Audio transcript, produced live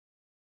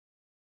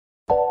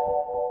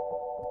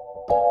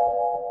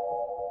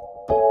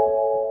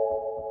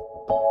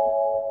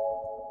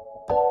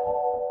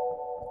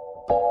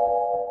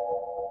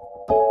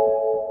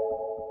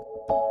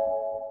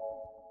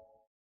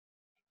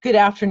Good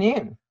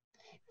afternoon.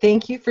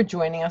 Thank you for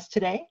joining us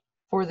today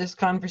for this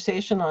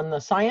conversation on the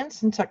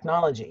science and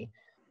technology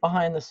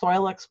behind the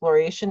soil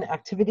exploration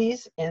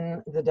activities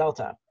in the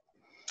Delta.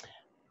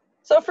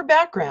 So for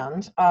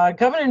background,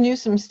 Governor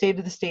Newsom's State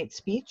of the State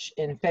speech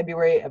in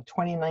February of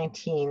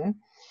 2019,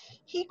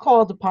 he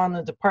called upon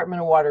the Department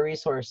of Water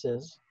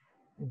Resources,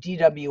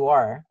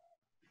 DWR,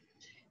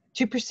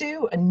 to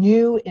pursue a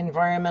new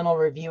environmental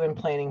review and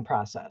planning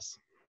process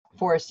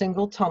for a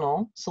single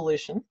tunnel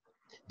solution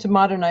to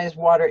modernize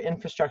water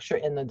infrastructure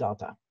in the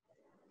Delta.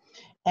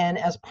 And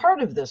as part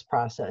of this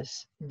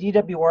process,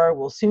 DWR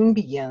will soon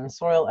begin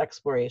soil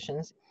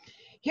explorations.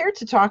 Here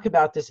to talk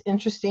about this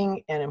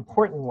interesting and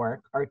important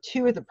work are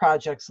two of the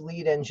project's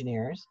lead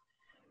engineers,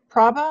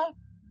 Praba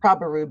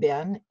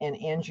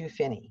and Andrew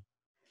Finney.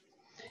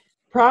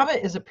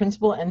 Praba is a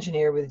principal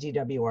engineer with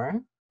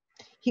DWR.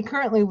 He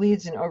currently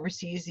leads and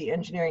oversees the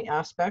engineering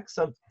aspects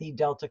of the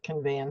Delta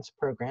Conveyance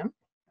Program.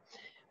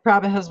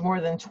 Praba has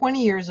more than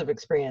 20 years of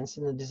experience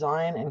in the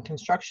design and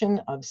construction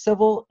of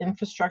civil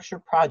infrastructure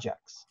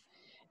projects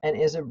and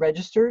is a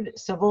registered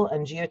civil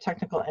and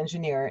geotechnical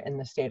engineer in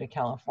the state of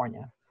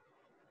California.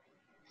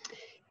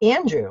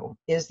 Andrew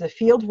is the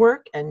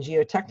fieldwork and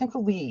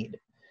geotechnical lead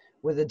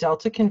with the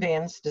Delta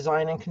Conveyance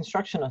Design and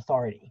Construction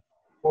Authority,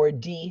 or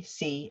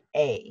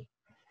DCA.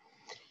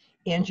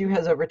 Andrew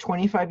has over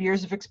 25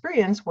 years of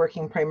experience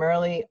working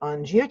primarily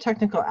on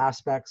geotechnical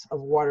aspects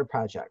of water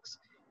projects,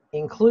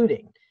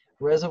 including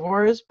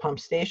reservoirs, pump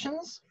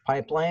stations,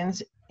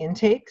 pipelines,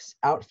 intakes,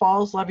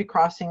 outfalls, levee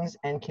crossings,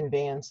 and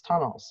conveyance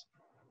tunnels.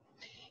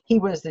 He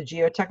was the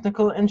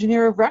geotechnical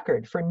engineer of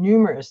record for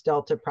numerous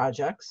Delta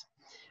projects,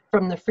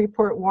 from the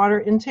Freeport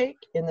water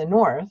intake in the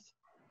north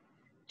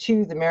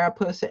to the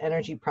Mariposa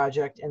Energy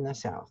Project in the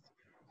south.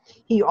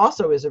 He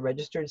also is a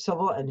registered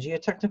civil and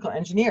geotechnical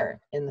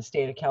engineer in the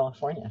state of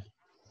California.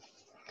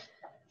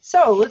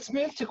 So let's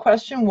move to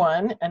question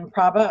one, and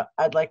Praba,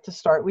 I'd like to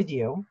start with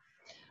you.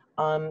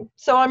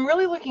 So I'm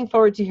really looking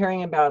forward to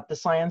hearing about the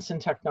science and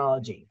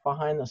technology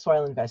behind the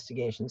soil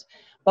investigations.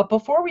 But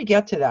before we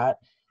get to that,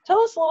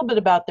 tell us a little bit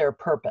about their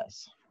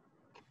purpose.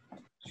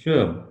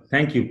 Sure.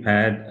 Thank you,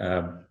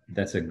 Pat.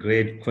 That's a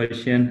great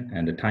question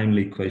and a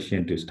timely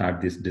question to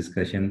start this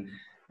discussion.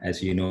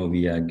 As you know,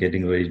 we are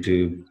getting ready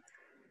to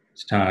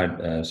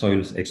start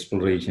soil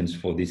explorations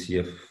for this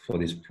year for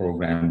this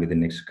program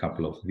within the next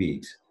couple of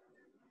weeks.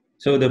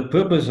 So the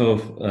purpose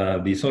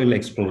of the soil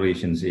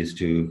explorations is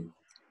to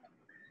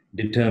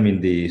determine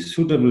the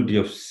suitability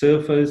of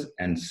surface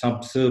and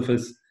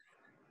subsurface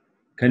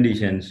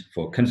conditions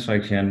for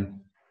construction,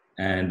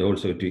 and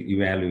also to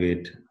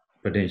evaluate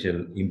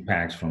potential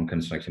impacts from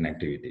construction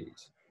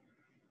activities.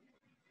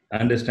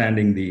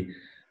 Understanding the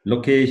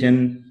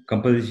location,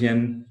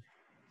 composition,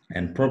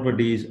 and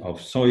properties of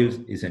soils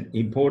is an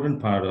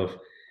important part of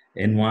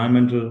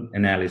environmental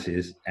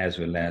analysis as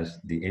well as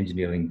the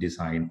engineering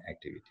design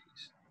activities.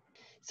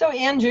 So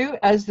Andrew,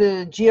 as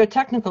the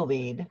geotechnical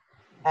lead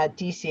at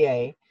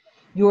DCA,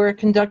 you are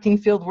conducting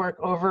fieldwork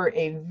over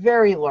a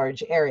very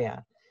large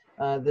area.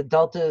 The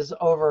Delta is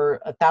over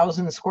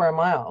 1,000 square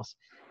miles.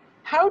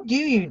 How do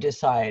you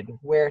decide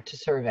where to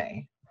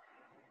survey?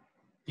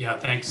 Yeah,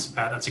 thanks,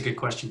 Pat. That's a good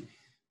question.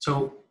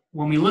 So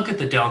when we look at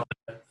the Delta,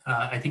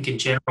 I think in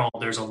general,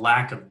 there's a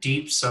lack of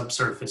deep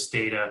subsurface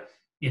data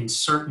in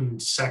certain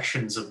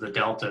sections of the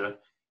Delta.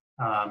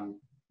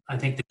 I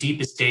think the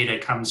deepest data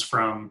comes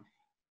from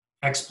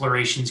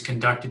explorations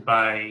conducted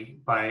by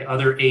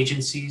other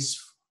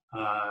agencies,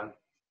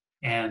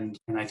 and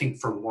I think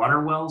for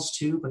water wells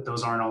too, but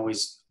those aren't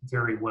always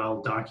very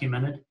well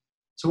documented.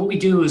 So what we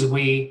do is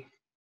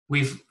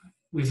we've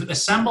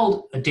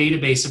assembled a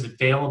database of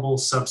available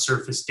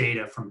subsurface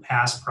data from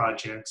past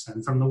projects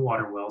and from the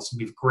water wells.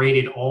 We've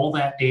graded all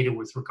that data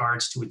with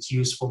regards to its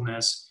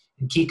usefulness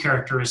and key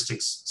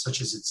characteristics such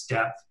as its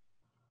depth.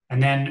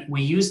 And then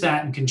we use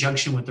that in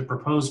conjunction with the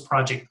proposed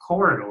project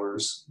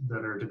corridors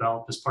that are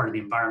developed as part of the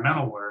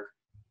environmental work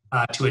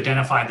to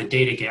identify the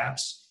data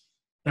gaps.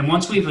 Then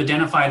once we've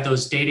identified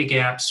those data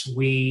gaps,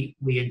 we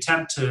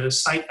attempt to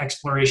site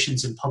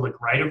explorations in public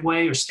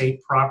right-of-way or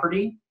state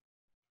property.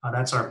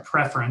 That's our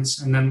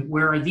preference. And then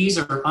where these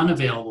are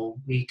unavailable,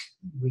 we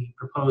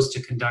propose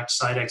to conduct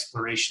site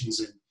explorations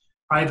in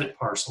private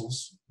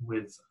parcels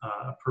with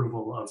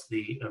approval of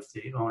the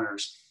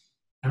owners.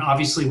 And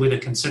obviously with a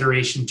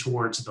consideration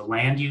towards the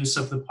land use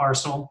of the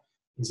parcel.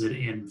 Is it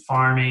in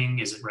farming?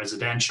 Is it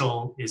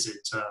residential? Is it,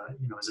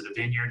 is it a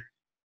vineyard?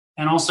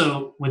 And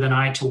also with an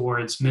eye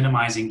towards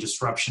minimizing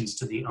disruptions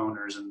to the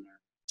owners and their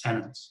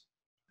tenants.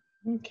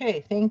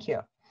 Okay, thank you.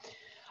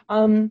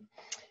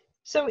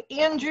 So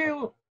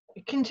Andrew,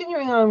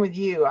 continuing on with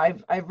you,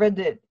 I've read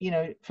that,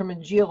 from a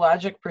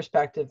geologic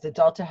perspective, the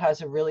Delta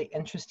has a really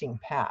interesting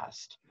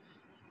past.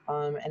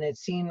 And it's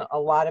seen a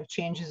lot of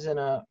changes in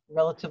a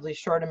relatively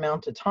short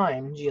amount of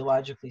time,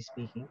 geologically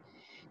speaking.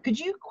 Could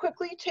you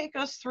quickly take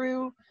us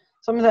through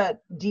some of that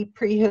deep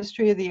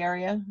prehistory of the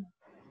area?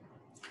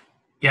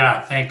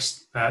 Yeah,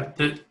 thanks.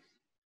 The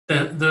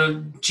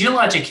The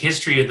geologic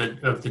history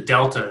of the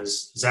delta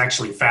is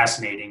actually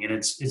fascinating, and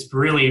it's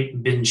really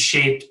been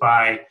shaped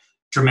by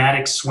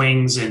dramatic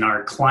swings in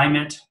our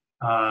climate,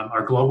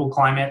 our global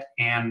climate,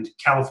 and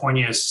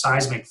California's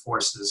seismic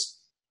forces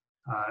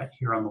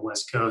here on the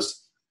West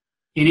Coast.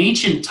 In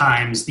ancient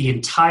times, the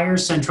entire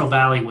Central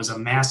Valley was a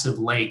massive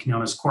lake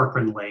known as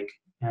Corcoran Lake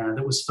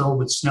that was filled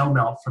with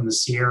snowmelt from the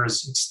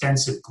Sierra's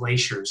extensive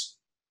glaciers.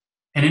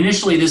 And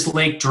initially, this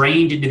lake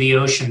drained into the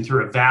ocean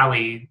through a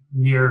valley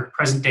near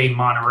present-day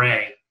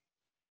Monterey.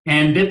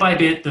 And bit by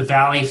bit, the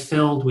valley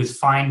filled with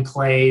fine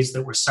clays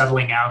that were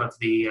settling out of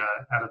the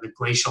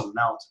glacial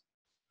melt.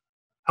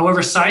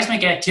 However,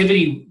 seismic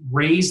activity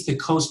raised the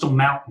coastal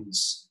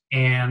mountains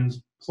and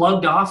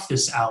plugged off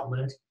this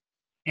outlet.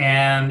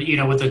 And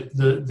with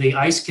the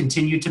ice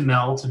continued to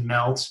melt,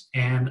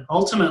 and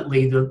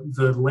ultimately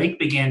the lake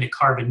began to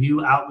carve a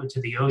new outlet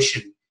to the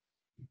ocean.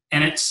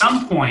 And at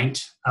some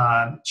point,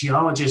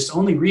 geologists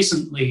only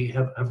recently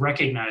have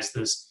recognized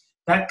this,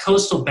 that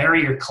coastal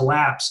barrier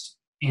collapsed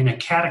in a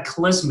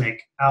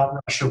cataclysmic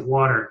outrush of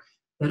water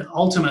that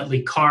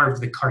ultimately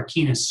carved the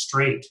Carquinez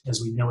Strait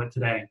as we know it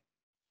today.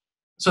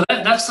 So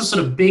that's the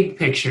sort of big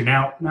picture.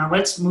 Now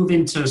let's move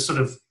into sort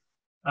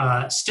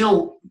of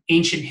still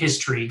ancient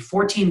history.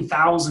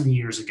 14,000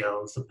 years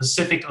ago, the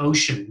Pacific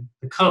Ocean,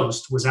 the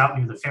coast, was out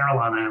near the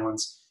Farallon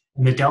Islands,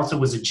 and the delta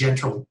was a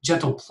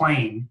gentle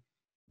plain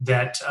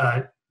that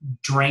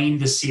drained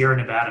the Sierra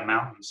Nevada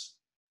mountains.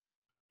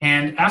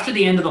 And after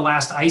the end of the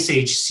last ice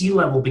age, sea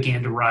level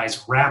began to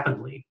rise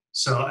rapidly.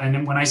 So,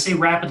 and when I say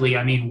rapidly,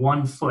 I mean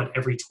 1 foot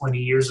every 20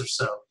 years or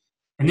so.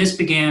 And this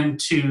began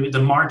to,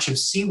 the march of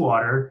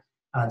seawater,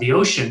 the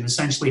ocean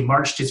essentially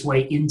marched its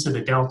way into the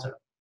delta.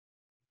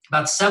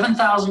 About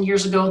 7,000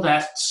 years ago,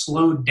 that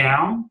slowed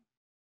down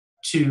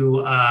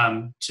to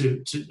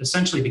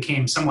essentially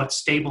became somewhat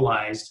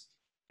stabilized.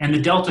 And the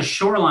delta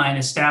shoreline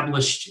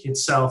established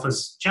itself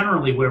as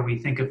generally where we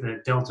think of the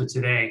delta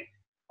today,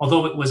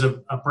 although it was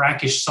a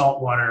brackish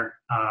saltwater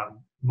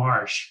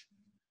marsh.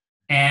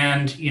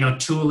 And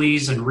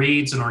tules and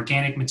reeds and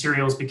organic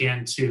materials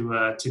began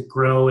to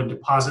grow and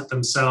deposit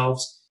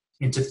themselves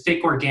into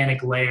thick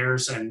organic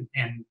layers, and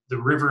the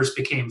rivers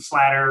became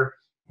flatter,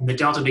 and the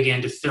delta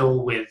began to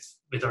fill with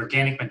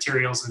organic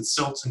materials and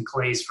silts and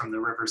clays from the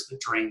rivers that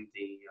drained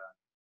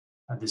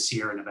the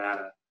Sierra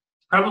Nevada.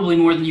 Probably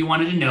more than you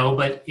wanted to know,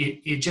 but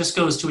it just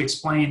goes to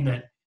explain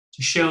that,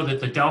 to show that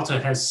the delta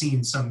has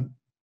seen some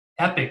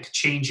epic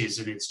changes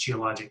in its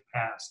geologic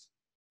past.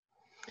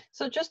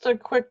 So just a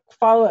quick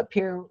follow-up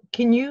here.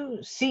 Can you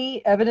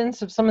see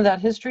evidence of some of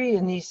that history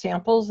in these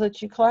samples that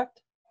you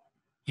collect?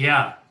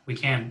 Yeah, we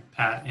can,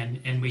 Pat.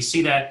 And we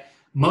see that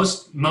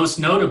most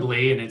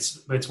notably, and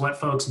it's what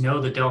folks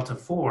know the delta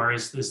for,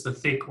 is the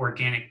thick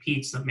organic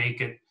peats that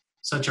make it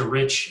such a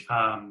rich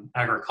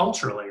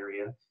agricultural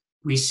area.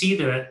 We see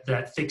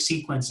that thick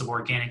sequence of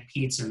organic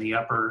peats in the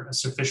upper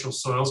superficial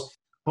soils,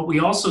 but we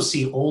also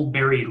see old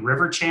buried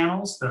river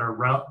channels that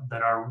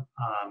are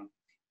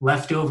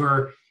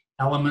leftover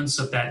elements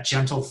of that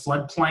gentle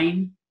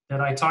floodplain that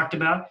I talked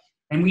about.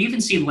 And we even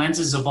see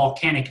lenses of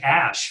volcanic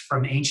ash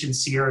from ancient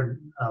Sierra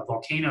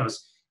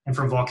volcanoes and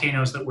from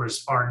volcanoes that were as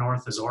far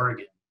north as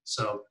Oregon.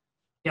 So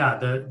yeah,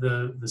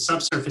 the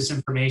subsurface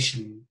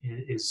information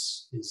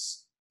is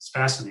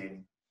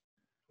fascinating.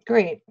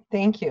 Great,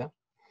 thank you.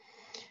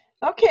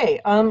 Okay,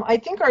 I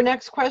think our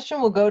next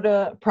question will go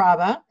to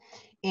Praba,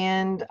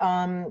 and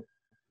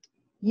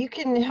you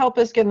can help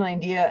us get an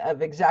idea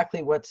of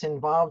exactly what's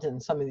involved in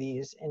some of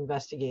these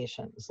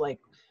investigations. Like,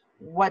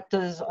 what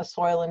does a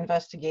soil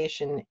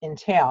investigation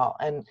entail?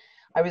 And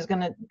I was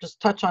going to just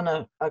touch on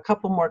a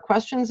couple more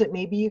questions that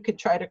maybe you could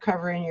try to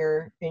cover in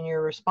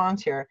your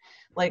response here.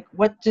 Like,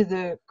 what do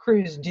the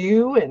crews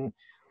do, and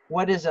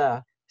what is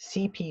a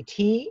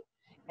CPT?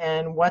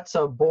 And what's a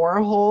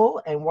borehole,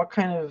 and what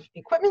kind of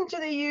equipment do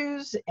they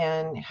use,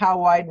 and how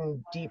wide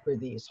and deep are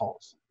these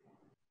holes?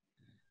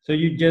 So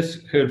you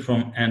just heard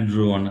from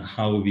Andrew on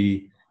how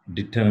we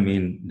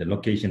determine the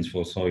locations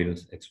for soil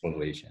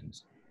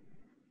explorations.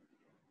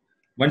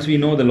 Once we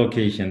know the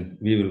location,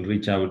 we will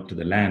reach out to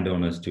the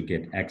landowners to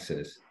get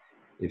access.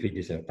 If it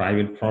is a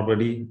private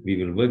property,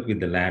 we will work with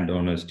the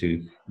landowners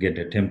to get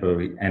a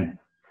temporary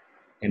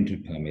entry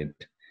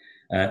permit.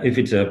 If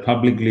it's a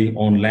publicly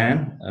owned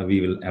land,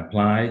 we will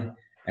apply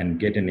and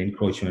get an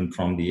encroachment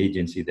from the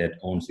agency that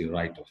owns the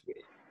right of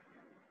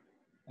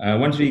way.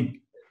 Once we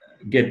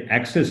get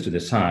access to the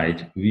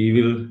site, we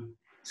will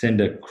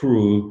send a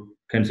crew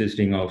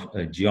consisting of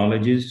a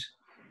geologist,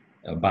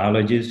 a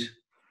biologist,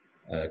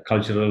 a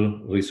cultural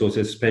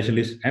resources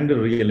specialist, and a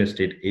real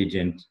estate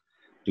agent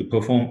to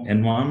perform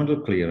environmental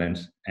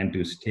clearance and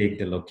to stake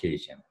the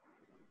location.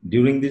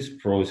 During this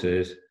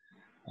process,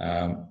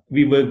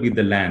 we work with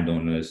the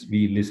landowners,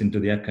 we listen to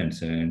their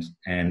concerns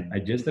and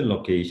adjust the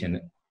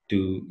location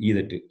to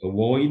either to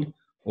avoid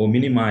or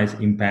minimize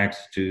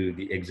impacts to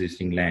the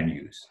existing land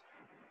use.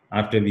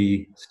 After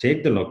we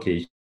stake the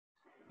location,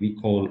 we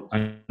call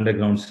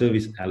underground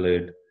service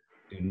alert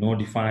to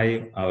notify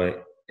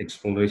our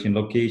exploration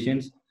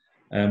locations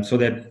so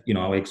that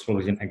our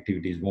exploration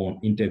activities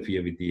won't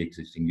interfere with the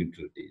existing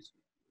utilities.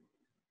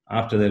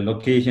 After the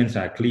locations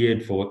are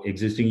cleared for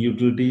existing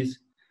utilities,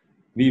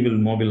 we will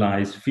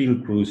mobilize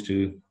field crews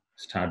to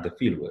start the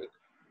field work.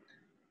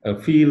 A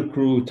field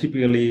crew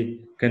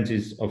typically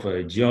consists of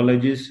a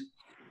geologist,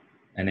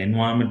 an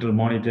environmental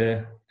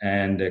monitor,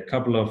 and a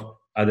couple of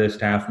other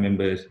staff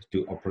members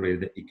to operate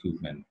the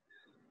equipment.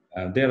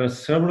 There are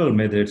several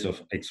methods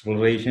of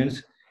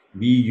explorations.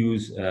 We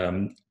use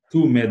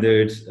two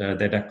methods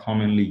that are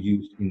commonly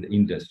used in the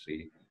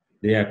industry.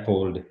 They are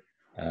called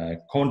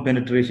cone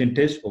penetration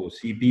test, or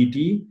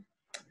CPT,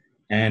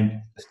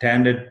 and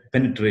standard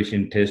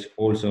penetration test,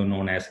 also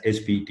known as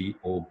SPT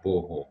or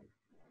borehole.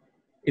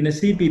 In a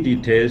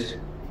CPT test,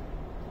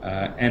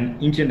 an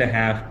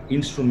 1.5-inch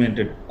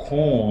instrumented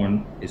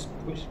cone is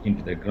pushed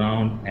into the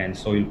ground and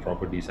soil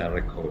properties are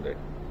recorded.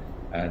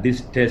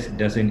 This test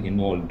doesn't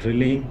involve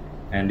drilling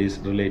and is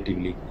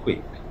relatively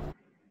quick.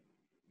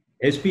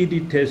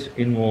 SPT test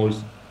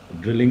involves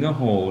drilling a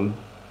hole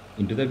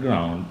into the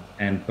ground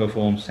and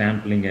perform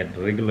sampling at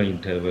regular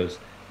intervals,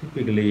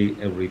 typically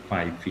every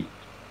 5 feet.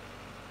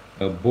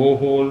 A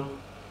borehole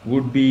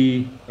would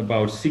be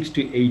about 6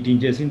 to 8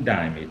 inches in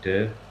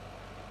diameter.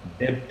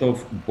 Depth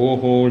of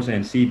boreholes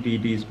and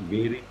CPTs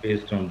vary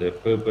based on the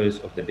purpose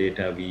of the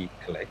data we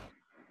collect.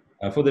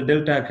 For the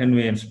Delta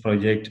Conveyance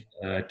Project,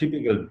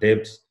 typical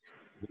depths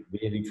would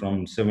vary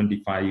from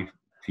 75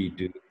 feet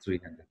to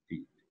 300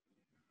 feet.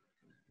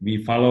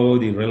 We follow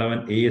the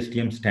relevant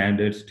ASTM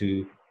standards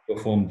to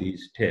perform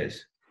these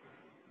tests.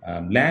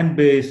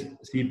 Land-based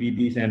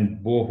CPTs and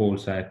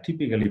boreholes are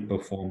typically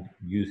performed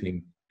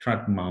using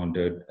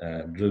truck-mounted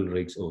drill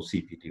rigs or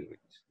CPT rigs.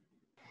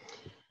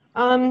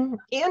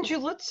 Andrew,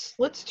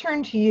 let's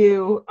turn to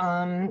you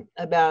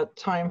about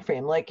time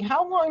frame. Like,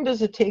 how long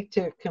does it take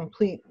to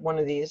complete one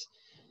of these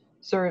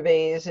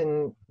surveys,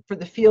 and for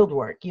the field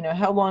work,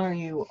 how long are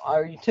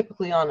you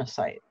typically on a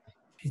site?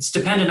 It's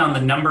dependent on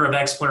the number of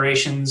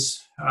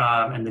explorations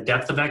and the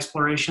depth of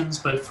explorations,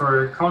 but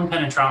for cone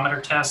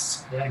penetrometer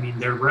tests, I mean,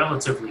 they're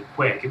relatively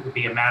quick. It would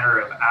be a matter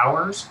of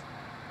hours,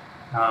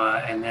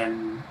 and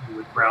then you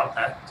would route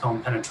that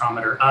cone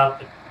penetrometer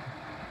up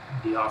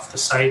and be off the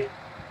site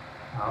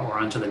or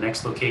onto the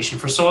next location.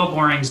 For soil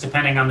borings,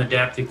 depending on the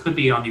depth, it could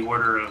be on the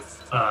order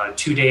of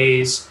 2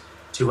 days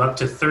to up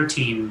to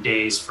 13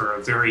 days for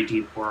a very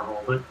deep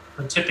borehole,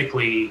 but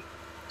typically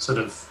sort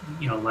of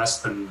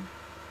less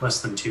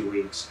than 2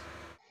 weeks.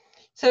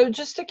 So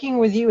just sticking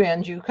with you,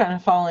 Andrew, kind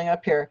of following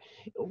up here,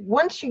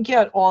 once you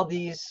get all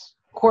these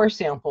core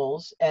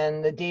samples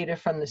and the data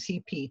from the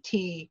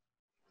CPT,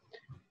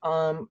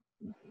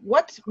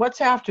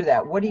 what's after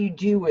that? What do you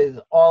do with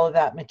all of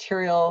that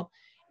material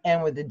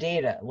and with the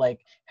data? Like,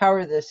 how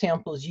are the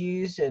samples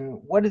used, and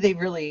what do they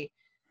really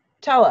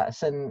tell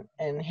us, and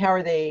how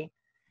are they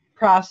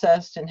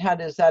processed, and how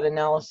does that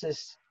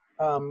analysis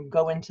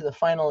go into the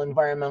final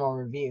environmental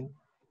review?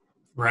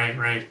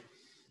 Right.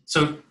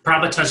 So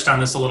Praba touched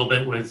on this a little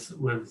bit with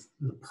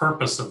the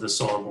purpose of the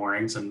soil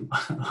borings, and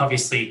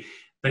obviously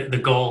the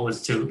goal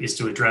is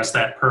to address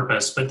that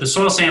purpose. But the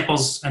soil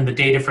samples and the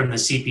data from the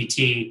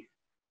CPT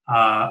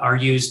are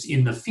used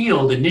in the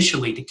field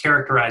initially to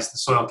characterize the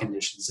soil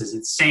conditions. Is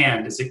it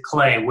sand? Is it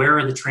clay? Where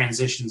are the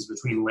transitions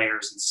between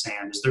layers and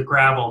sand? Is there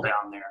gravel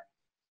down there?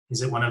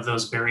 Is it one of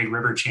those buried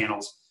river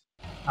channels?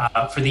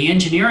 For the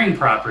engineering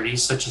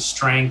properties, such as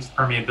strength,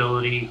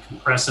 permeability,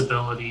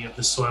 compressibility of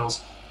the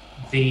soils,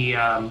 the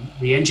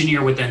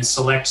engineer would then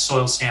select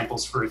soil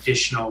samples for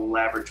additional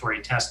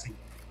laboratory testing.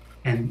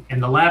 And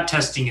the lab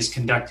testing is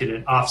conducted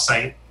at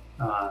off-site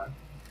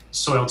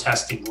soil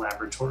testing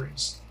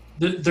laboratories.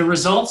 The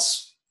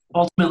results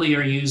ultimately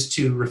are used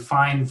to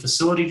refine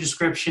facility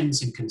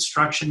descriptions and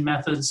construction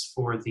methods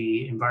for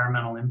the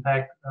environmental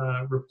impact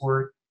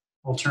report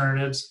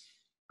alternatives.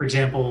 For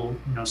example,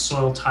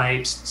 soil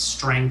types,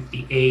 strength,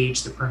 the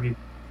age, the permeability,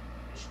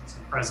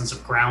 the presence of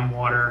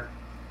groundwater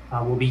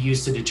will be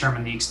used to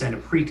determine the extent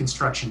of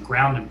pre-construction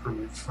ground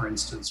improvement, for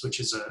instance, which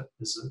is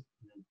an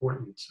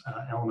important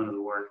element of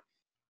the work,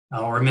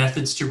 or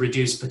methods to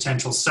reduce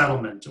potential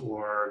settlement,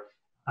 or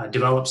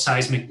develop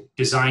seismic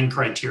design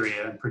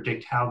criteria and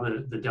predict how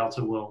the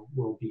delta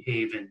will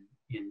behave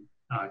in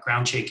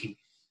ground shaking.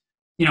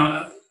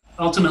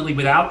 Ultimately,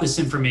 without this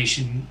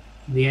information,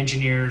 the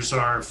engineers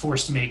are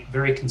forced to make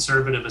very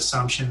conservative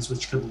assumptions,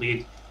 which could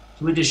lead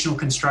to additional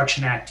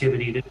construction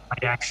activity that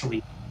might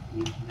actually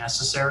be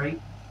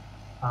necessary.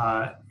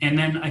 And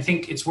then I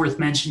think it's worth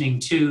mentioning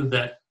too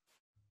that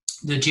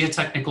the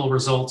geotechnical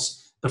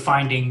results, the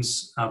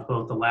findings of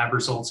both the lab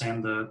results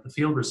and the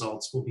field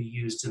results, will be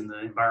used in the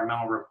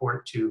environmental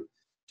report to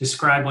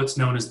describe what's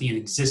known as the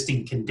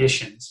existing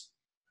conditions.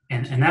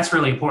 And that's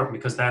really important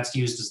because that's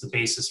used as the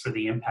basis for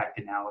the impact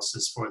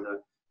analysis for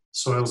the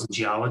soils and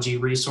geology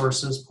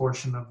resources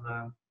portion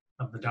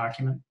of the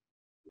document.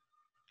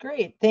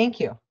 Great, thank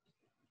you.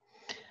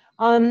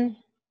 All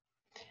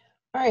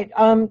right,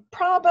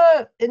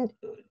 Praba,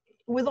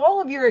 with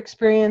all of your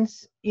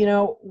experience,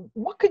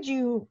 what could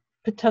you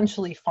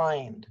potentially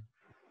find?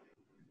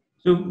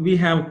 So we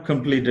have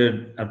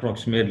completed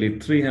approximately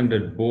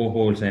 300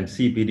 boreholes and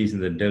CPDs in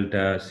the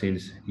Delta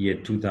since year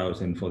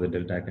 2000 for the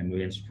Delta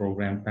Conveyance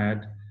Program,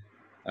 Pat.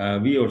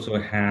 We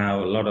also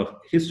have a lot of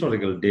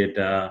historical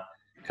data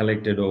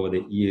collected over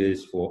the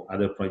years for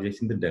other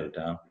projects in the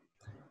Delta.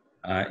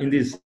 In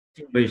these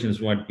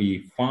explorations, what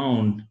we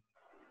found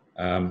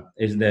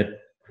is that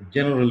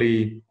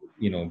generally,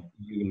 you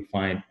will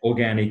find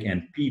organic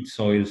and peat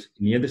soils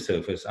near the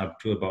surface up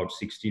to about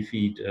 60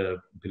 feet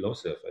below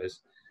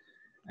surface.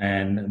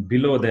 And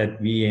below that,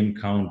 we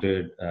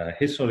encountered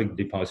historic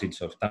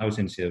deposits of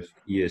thousands of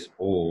years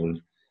old,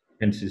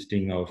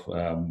 consisting of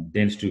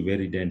dense to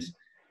very dense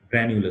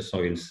granular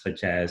soils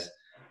such as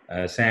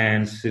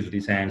sands,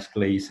 silty sands,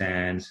 clay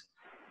sands,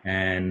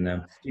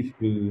 and stiff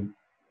to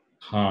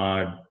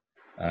hard,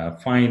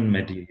 fine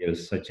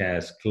materials such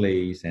as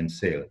clays and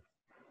silt.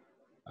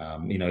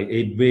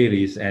 It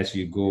varies as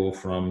you go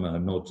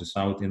from north to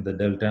south in the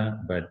Delta,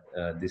 but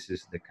this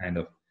is the kind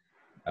of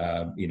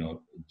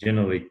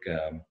generic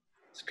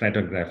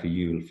stratigraphy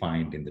you will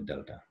find in the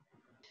Delta.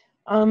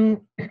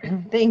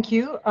 Thank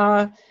you.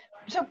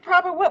 So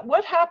Praba,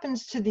 what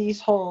happens to these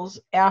holes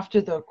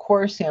after the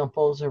core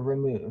samples are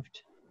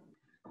removed?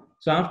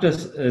 So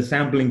after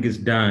sampling is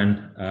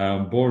done,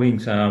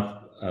 borings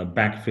are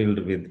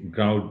backfilled with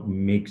grout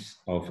mix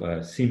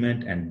of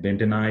cement and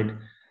bentonite,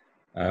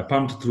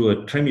 pumped through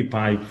a tremie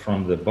pipe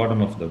from the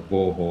bottom of the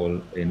borehole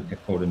in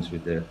accordance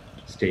with the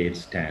state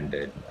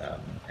standard.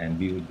 And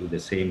we will do the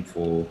same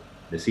for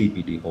the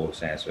CPD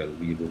holes as well.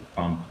 We will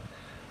pump,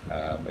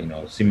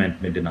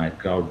 cement bentonite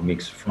grout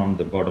mix from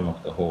the bottom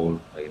of the hole,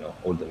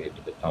 all the way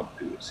to the top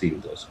to seal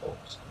those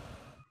holes.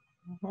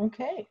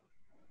 Okay.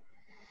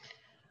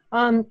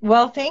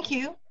 Well, thank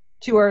you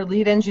to our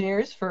lead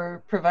engineers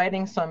for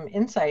providing some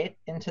insight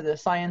into the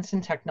science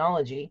and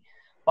technology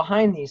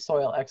behind these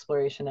soil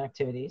exploration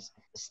activities.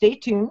 Stay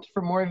tuned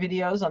for more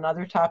videos on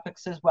other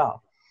topics as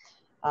well.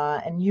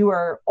 And you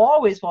are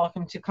always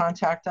welcome to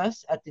contact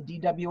us at the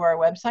DWR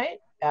website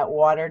at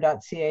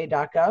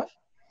water.ca.gov.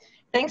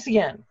 Thanks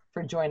again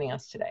for joining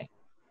us today.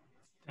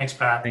 Thanks,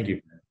 Pat. Thank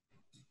you.